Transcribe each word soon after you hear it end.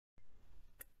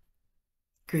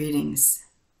Greetings.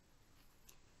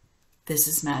 This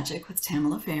is Magic with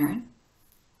Tamala Farron,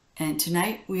 and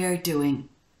tonight we are doing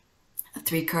a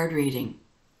 3-card reading.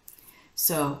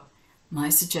 So my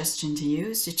suggestion to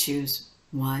you is to choose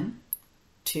 1,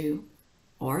 2,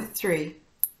 or 3,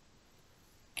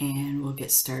 and we'll get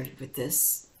started with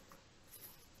this.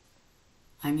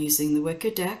 I'm using the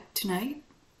Wicca deck tonight.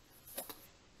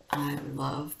 I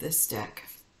love this deck.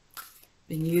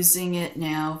 Been using it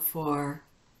now for,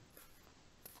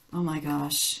 oh my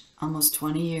gosh, almost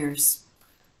 20 years.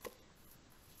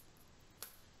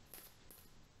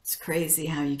 It's crazy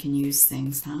how you can use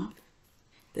things, huh?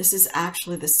 This is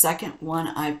actually the second one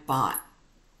I bought.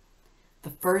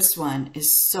 The first one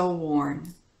is so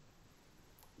worn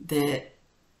that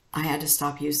I had to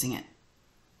stop using it.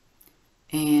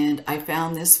 And I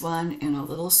found this one in a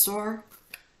little store.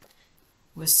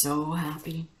 Was so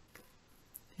happy.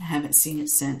 I haven't seen it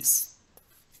since.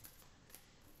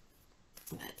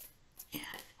 But yeah,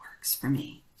 it works for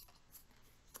me.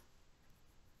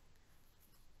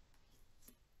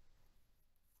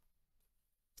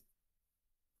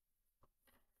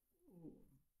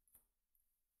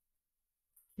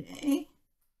 Okay,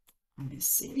 let me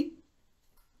see.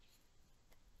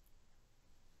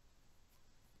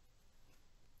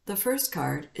 The first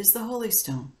card is the Holy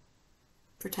Stone,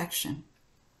 protection.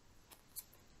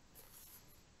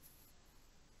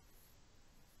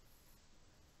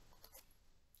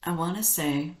 I want to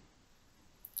say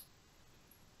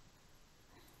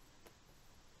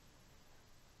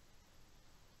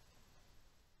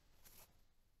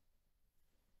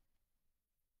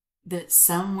that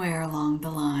somewhere along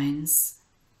the lines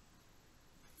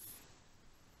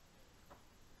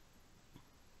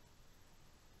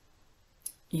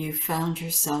you found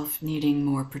yourself needing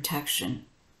more protection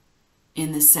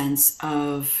in the sense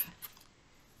of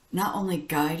not only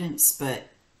guidance, but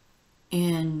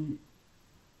in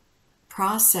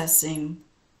processing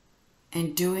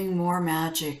and doing more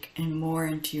magic and more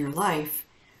into your life.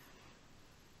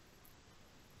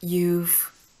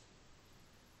 You've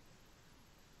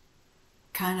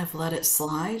kind of let it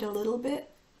slide a little bit.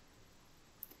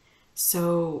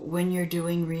 So when you're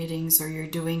doing readings or you're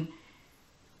doing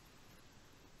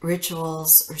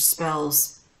rituals or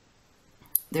spells,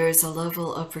 there is a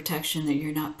level of protection that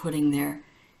you're not putting there.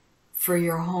 For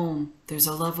your home, there's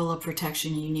a level of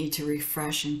protection you need to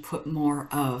refresh and put more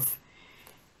of.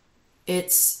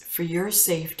 It's for your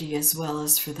safety as well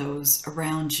as for those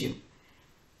around you.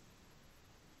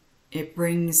 It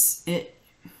brings it.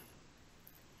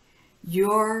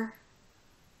 You're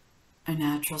a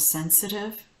natural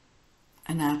sensitive,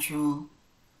 a natural,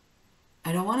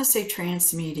 I don't want to say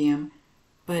trance medium,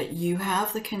 but you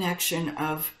have the connection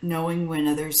of knowing when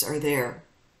others are there,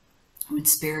 when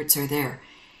spirits are there.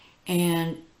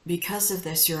 And because of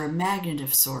this, you're a magnet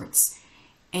of sorts.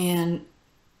 And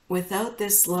without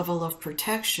this level of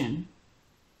protection,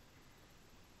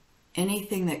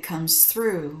 anything that comes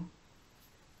through,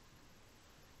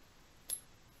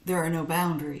 there are no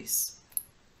boundaries.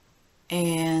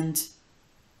 And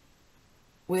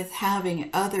with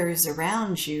having others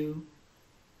around you,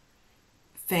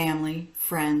 family,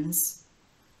 friends,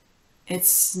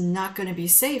 it's not going to be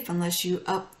safe unless you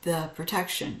up the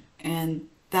protection. And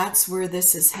that's where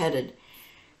this is headed.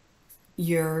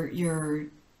 Your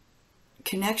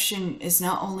connection is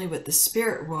not only with the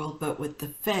spirit world, but with the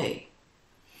Fae.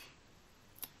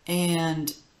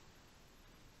 And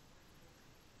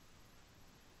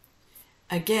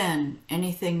again,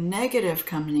 anything negative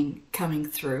coming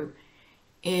through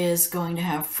is going to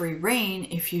have free reign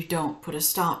if you don't put a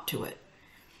stop to it.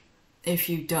 If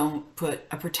you don't put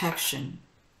a protection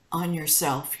on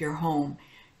yourself, your home,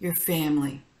 your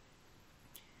family,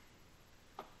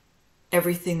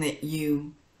 everything that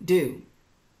you do.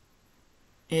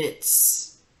 It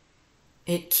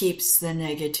keeps the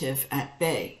negative at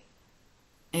bay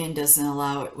and doesn't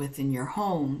allow it within your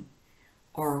home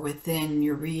or within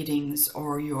your readings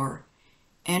or your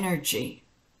energy.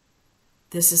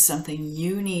 This is something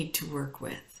you need to work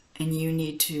with and you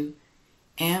need to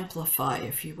amplify,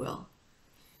 if you will.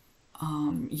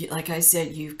 Like I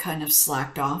said, you've kind of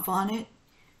slacked off on it,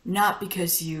 not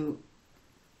because you're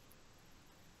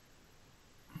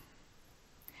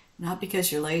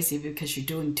lazy, because you're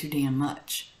doing too damn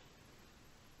much.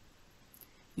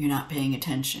 You're not paying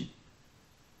attention.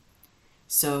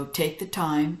 So take the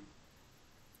time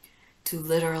to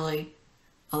literally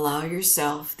allow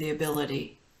yourself the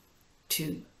ability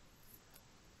to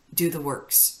do the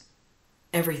works.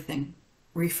 Everything.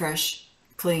 Refresh,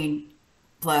 clean,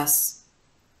 bless,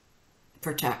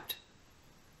 protect.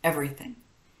 Everything.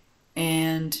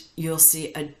 And you'll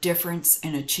see a difference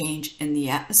and a change in the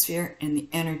atmosphere and the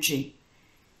energy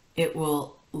it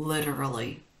will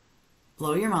literally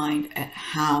blow your mind at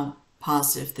how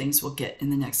positive things will get in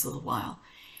the next little while.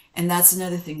 And that's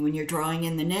another thing. When you're drawing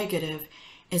in the negative,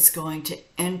 it's going to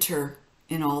enter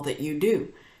in all that you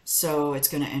do. So it's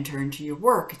going to enter into your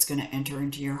work. It's going to enter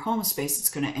into your home space. It's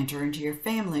going to enter into your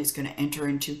family. It's going to enter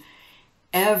into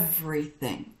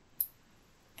everything.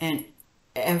 And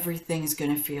everything is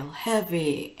going to feel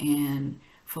heavy and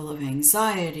full of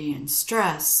anxiety and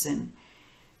stress. And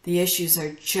the issues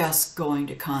are just going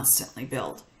to constantly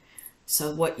build.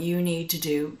 So what you need to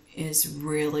do is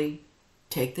really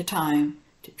take the time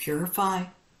to purify,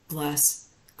 bless,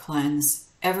 cleanse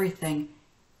everything,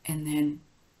 and then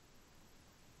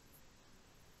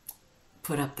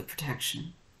put up the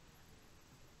protection.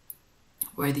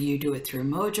 Whether you do it through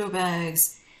mojo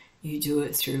bags, you do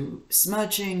it through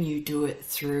smudging, you do it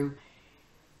through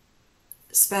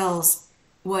spells,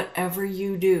 whatever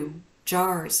you do,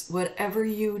 jars, whatever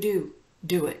you do,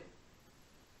 do it.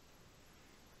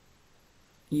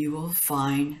 You will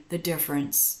find the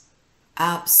difference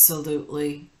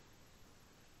absolutely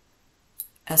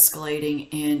escalating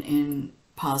in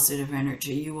positive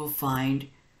energy. You will find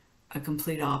a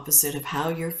complete opposite of how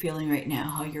you're feeling right now,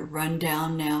 how you're run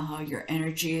down now, how your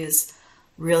energy is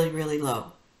really, really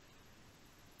low.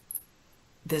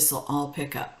 This will all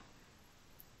pick up.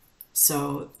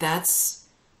 So that's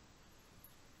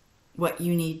what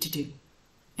you need to do.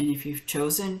 And if you've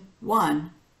chosen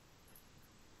one,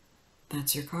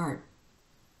 that's your card.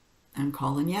 I'm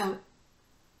calling you out.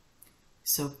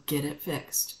 So get it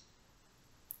fixed.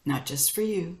 Not just for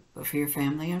you, but for your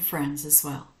family and friends as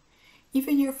well.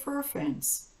 Even your fur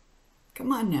friends.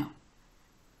 Come on now.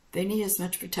 They need as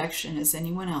much protection as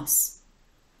anyone else.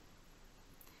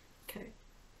 Okay.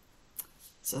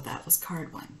 So that was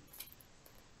card 1.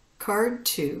 Card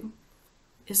 2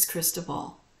 is Crystal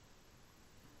Ball.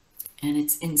 And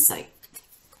it's Insight.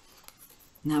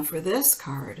 Now for this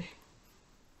card,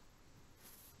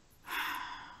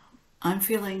 I'm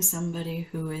feeling somebody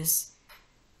who is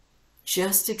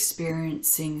just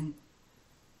experiencing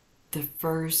the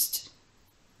first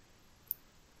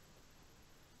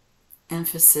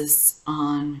emphasis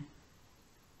on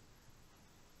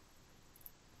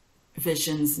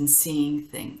visions and seeing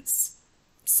things.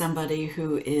 Somebody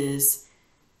who is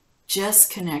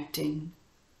just connecting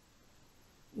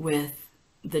with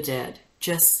the dead,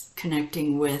 just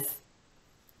connecting with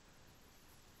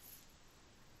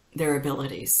their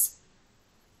abilities.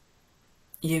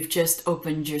 You've just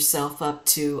opened yourself up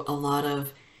to a lot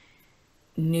of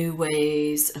new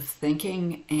ways of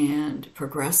thinking and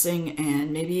progressing,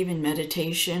 and maybe even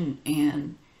meditation,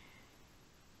 and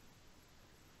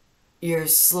you're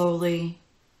slowly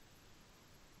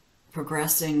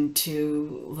progressing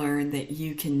to learn that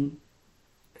you can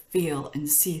feel and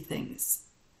see things.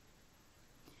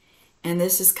 And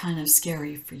this is kind of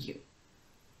scary for you,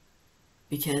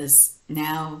 because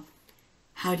now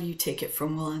how do you take it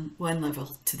from one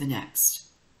level to the next?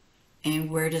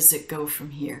 And where does it go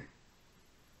from here?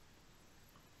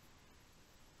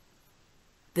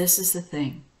 This is the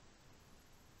thing.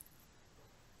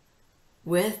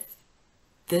 With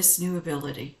this new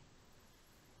ability,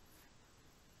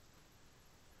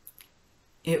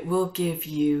 it will give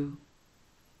you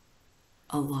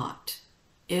a lot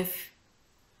if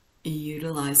you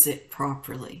utilize it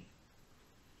properly.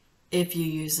 If you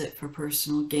use it for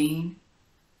personal gain,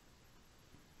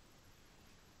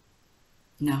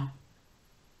 no.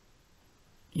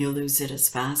 You'll lose it as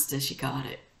fast as you got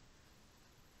it.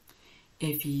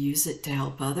 If you use it to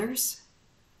help others,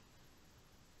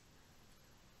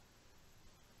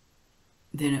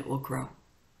 then it will grow.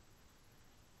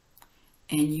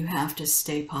 And you have to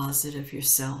stay positive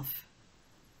yourself.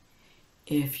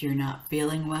 If you're not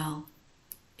feeling well,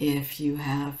 if you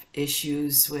have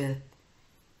issues with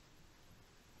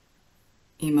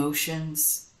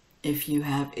emotions, if you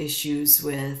have issues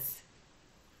with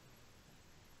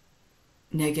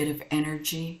negative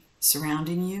energy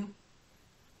surrounding you,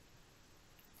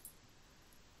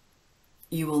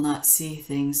 you will not see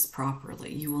things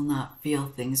properly. You will not feel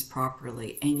things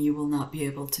properly, and you will not be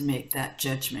able to make that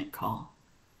judgment call.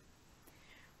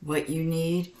 What you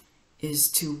need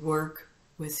is to work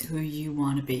with who you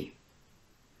want to be.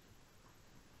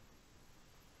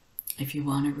 If you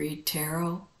want to read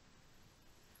tarot,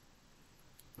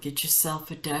 get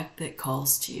yourself a deck that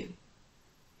calls to you.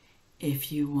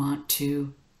 If you want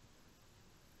to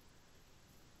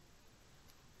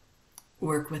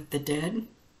work with the dead,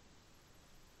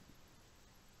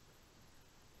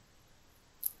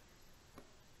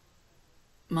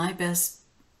 my best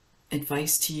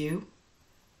advice to you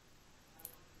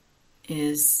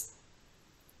is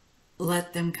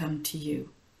let them come to you.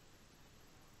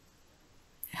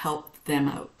 help them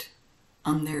out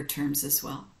on their terms as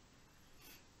well.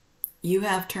 You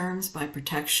have terms by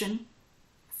protection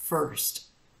first,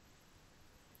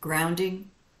 grounding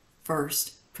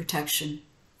first, protection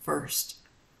first.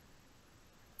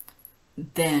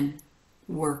 Then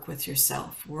work with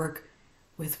yourself, work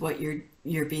with what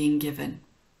you're being given.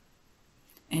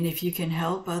 And if you can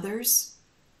help others,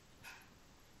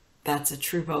 that's a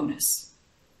true bonus.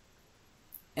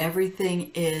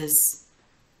 Everything is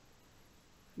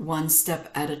one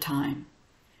step at a time.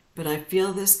 But I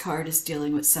feel this card is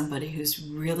dealing with somebody who's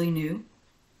really new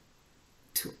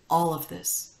to all of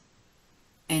this.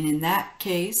 And in that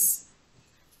case,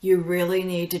 you really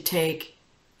need to take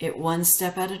it one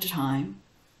step at a time,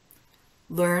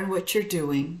 learn what you're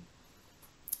doing,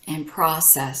 and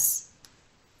process.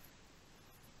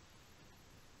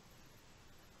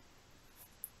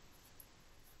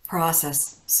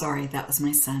 Sorry, that was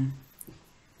my son.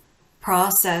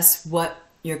 Process what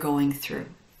you're going through.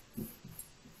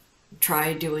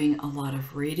 Try doing a lot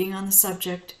of reading on the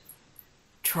subject.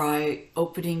 Try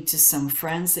opening to some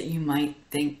friends that you might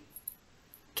think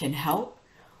can help,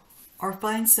 or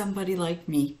find somebody like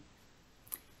me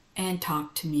and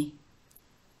talk to me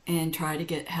and try to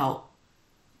get help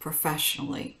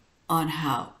professionally on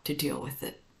how to deal with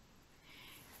it.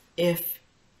 If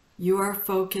you are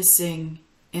focusing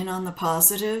in on the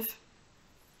positive,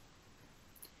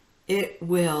 it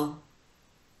will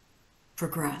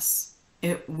progress.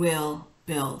 It will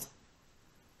build.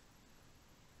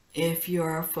 If you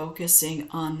are focusing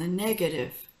on the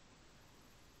negative,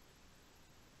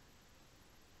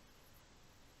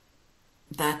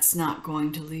 that's not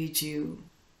going to lead you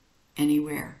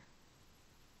anywhere.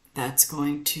 That's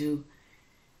going to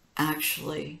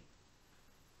actually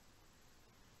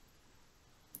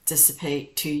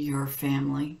dissipate to your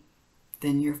family,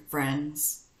 then your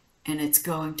friends, and it's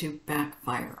going to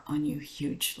backfire on you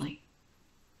hugely.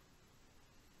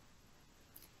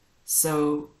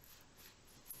 So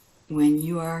when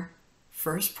you are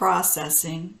first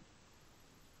processing,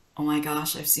 oh my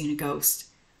gosh, I've seen a ghost.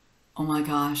 Oh my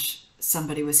gosh,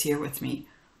 somebody was here with me.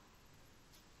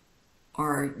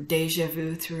 Or deja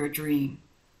vu through a dream.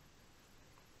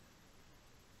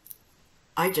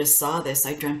 I just saw this.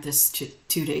 I dreamt this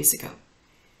 2 days ago.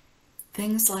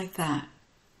 Things like that.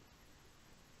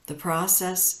 The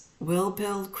process will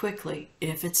build quickly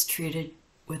if it's treated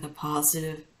with a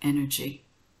positive energy.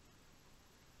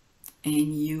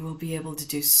 And you will be able to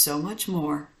do so much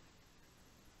more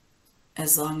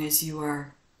as long as you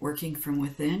are working from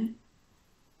within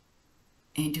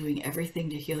and doing everything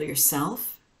to heal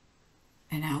yourself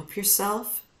and help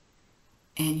yourself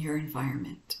and your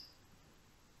environment.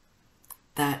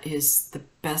 That is the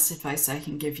best advice I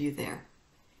can give you there.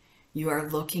 You are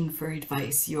looking for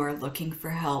advice, you are looking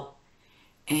for help,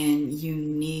 and you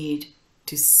need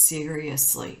to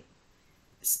seriously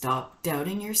stop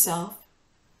doubting yourself,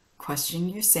 questioning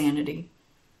your sanity,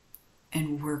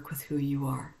 and work with who you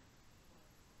are.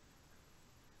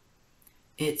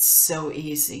 It's so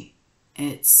easy.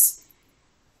 It's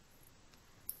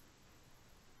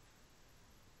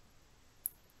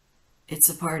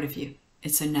a part of you.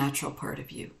 It's a natural part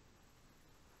of you.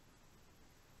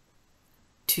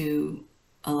 To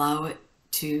allow it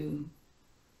to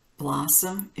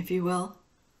blossom, if you will,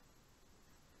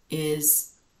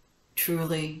 is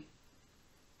truly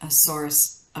a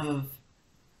source of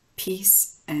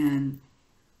peace and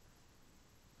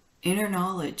inner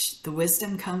knowledge. The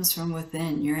wisdom comes from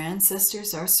within. Your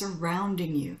ancestors are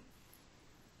surrounding you.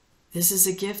 This is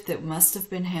a gift that must have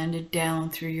been handed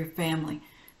down through your family.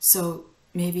 So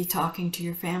maybe talking to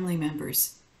your family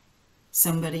members.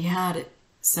 Somebody had it,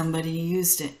 somebody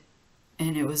used it,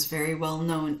 and it was very well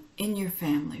known in your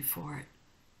family for it.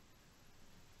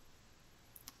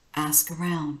 Ask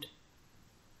around.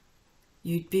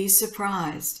 You'd be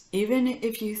surprised, even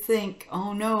if you think,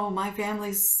 oh no, my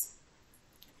family's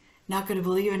not going to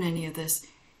believe in any of this.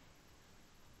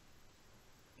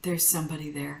 There's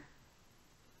somebody there.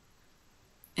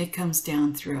 It comes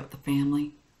down throughout the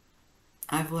family.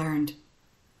 I've learned.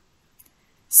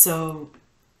 So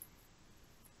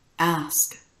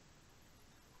ask.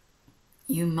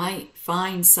 You might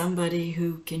find somebody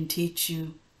who can teach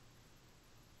you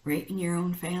right in your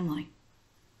own family.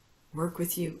 Work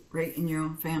with you right in your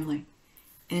own family.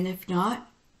 And if not,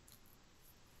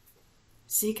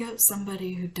 seek out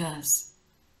somebody who does.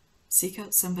 Seek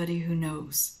out somebody who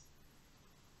knows.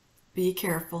 Be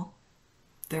careful.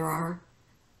 There are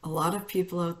a lot of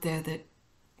people out there that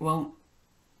won't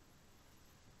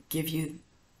give you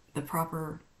the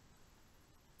proper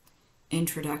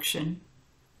introduction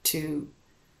to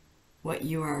what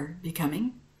you are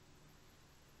becoming.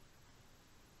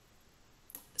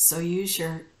 So use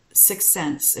your sixth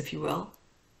sense, if you will,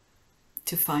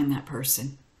 to find that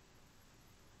person.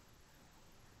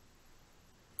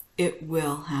 It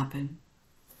will happen,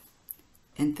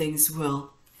 and things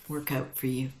will work out for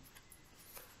you.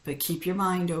 But keep your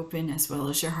mind open as well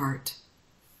as your heart.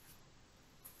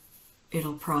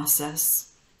 It'll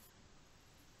process.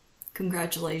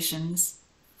 Congratulations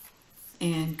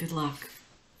and good luck.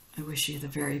 I wish you the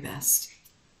very best.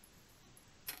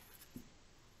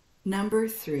 Number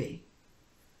 3,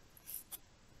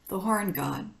 the Horn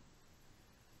God,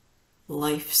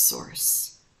 life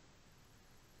source.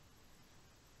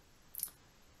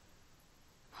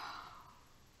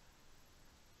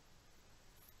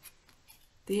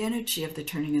 The energy of the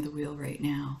turning of the wheel right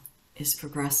now is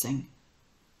progressing,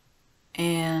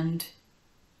 and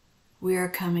we are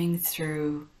coming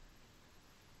through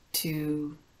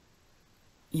to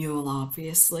Yule,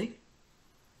 obviously,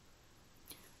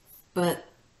 but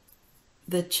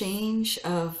the change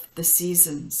of the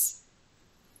seasons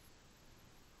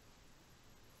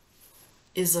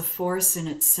is a force in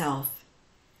itself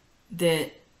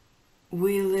that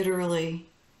we literally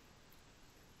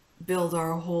build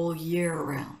our whole year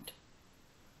around.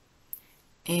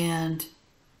 And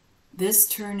this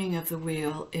turning of the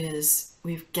wheel is,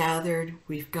 we've gathered,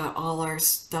 we've got all our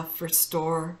stuff for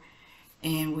store,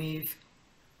 and we've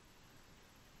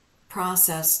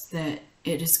processed that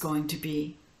it is going to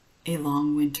be a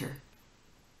long winter.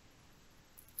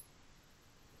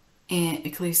 And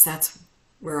at least that's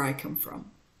where I come from.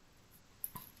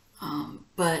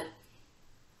 But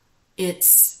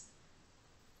it's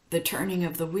the turning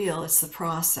of the wheel, it's the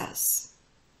process.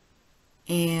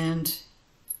 And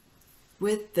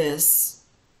with this,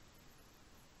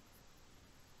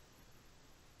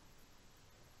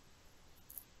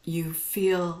 you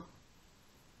feel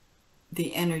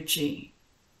the energy.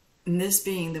 And this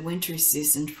being the wintry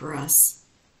season for us,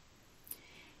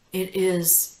 it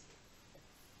is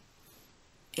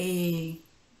a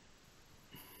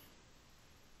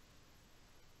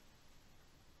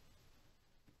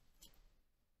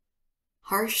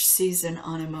harsh season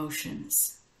on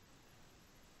emotions.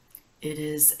 It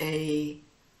is a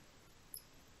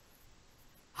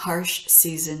harsh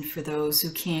season for those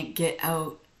who can't get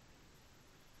out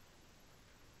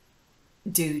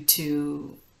due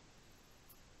to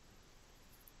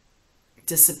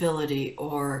disability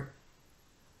or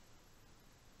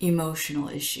emotional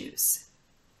issues.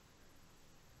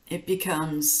 It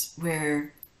becomes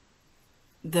where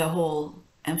the whole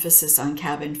emphasis on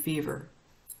cabin fever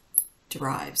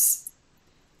derives.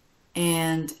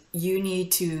 And you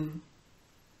need to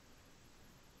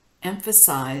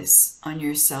emphasize on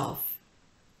yourself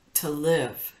to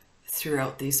live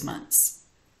throughout these months,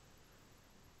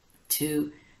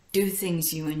 to do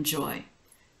things you enjoy,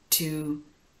 to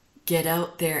get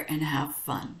out there and have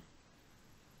fun.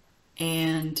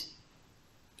 And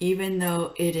even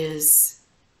though it is,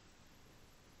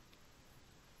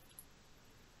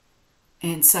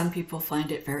 and some people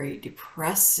find it very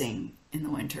depressing in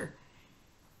the winter,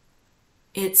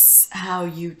 it's how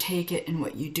you take it and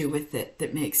what you do with it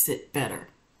that makes it better.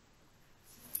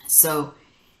 So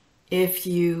if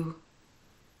you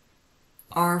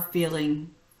are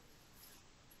feeling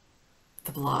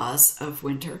the blahs of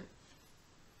winter,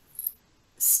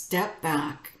 step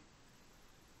back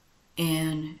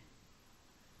and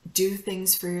do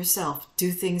things for yourself.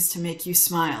 Do things to make you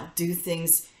smile. Do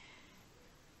things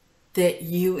that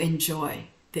you enjoy,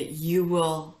 that you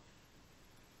will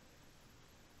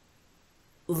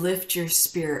lift your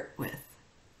spirit with.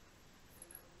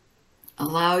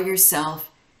 Allow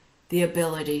yourself the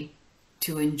ability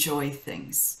to enjoy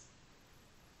things.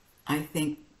 I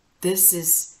think this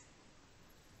is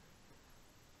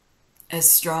as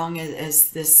strong as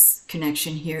this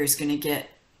connection here is going to get.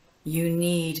 You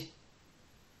need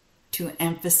to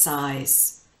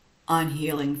emphasize on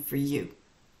healing for you.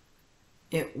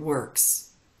 It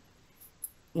works.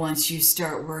 Once you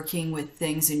start working with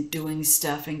things and doing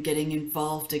stuff and getting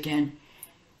involved again,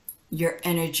 your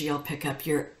energy will pick up,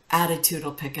 your attitude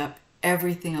will pick up,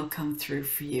 everything will come through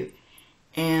for you.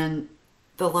 And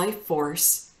the life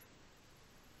force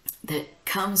that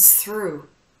comes through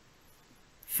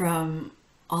from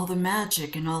all the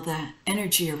magic and all the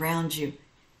energy around you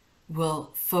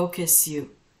will focus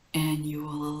you, and you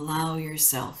will allow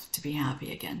yourself to be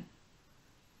happy again.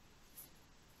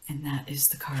 And that is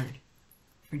the card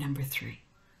for number 3.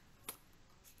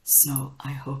 So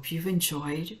I hope you've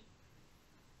enjoyed.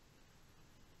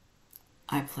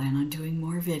 I plan on doing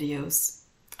more videos.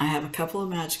 I have a couple of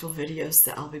magical videos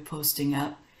that I'll be posting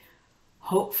up,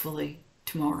 hopefully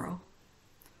tomorrow.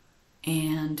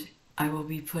 And I will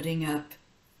be putting up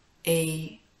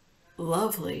a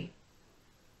lovely,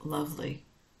 lovely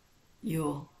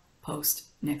Yule post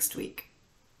next week.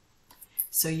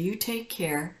 So you take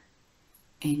care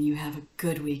and you have a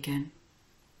good weekend.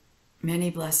 Many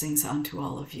blessings unto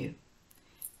all of you.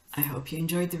 I hope you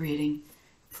enjoyed the reading.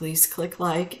 Please click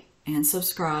like and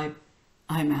subscribe.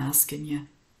 I'm asking you.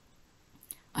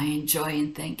 I enjoy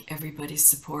and thank everybody's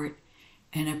support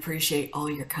and appreciate all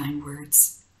your kind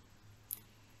words.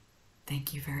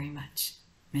 Thank you very much.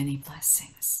 Many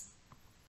blessings.